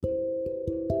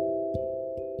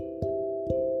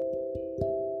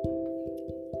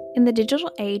In the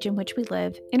digital age in which we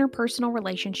live, interpersonal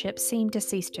relationships seem to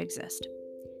cease to exist.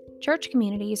 Church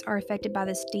communities are affected by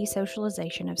this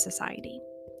desocialization of society.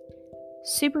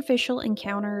 Superficial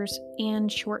encounters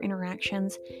and short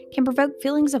interactions can provoke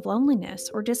feelings of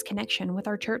loneliness or disconnection with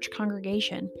our church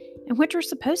congregation, in which we're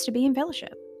supposed to be in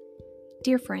fellowship.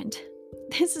 Dear friend,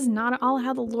 this is not at all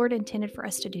how the Lord intended for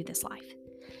us to do this life.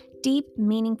 Deep,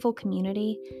 meaningful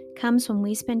community comes when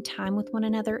we spend time with one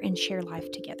another and share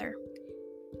life together.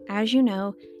 As you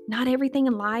know, not everything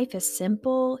in life is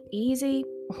simple, easy,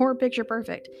 or picture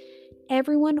perfect.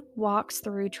 Everyone walks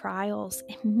through trials,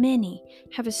 and many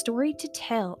have a story to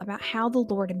tell about how the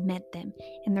Lord met them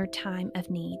in their time of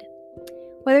need.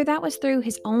 Whether that was through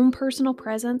His own personal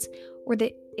presence or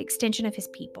the extension of His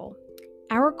people.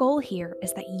 Our goal here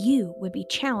is that you would be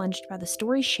challenged by the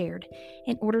stories shared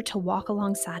in order to walk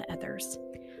alongside others.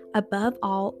 Above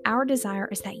all, our desire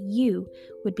is that you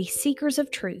would be seekers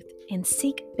of truth and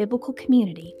seek biblical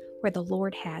community where the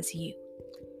Lord has you.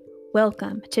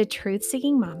 Welcome to Truth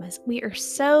Seeking Mommas. We are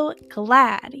so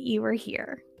glad you are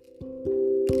here.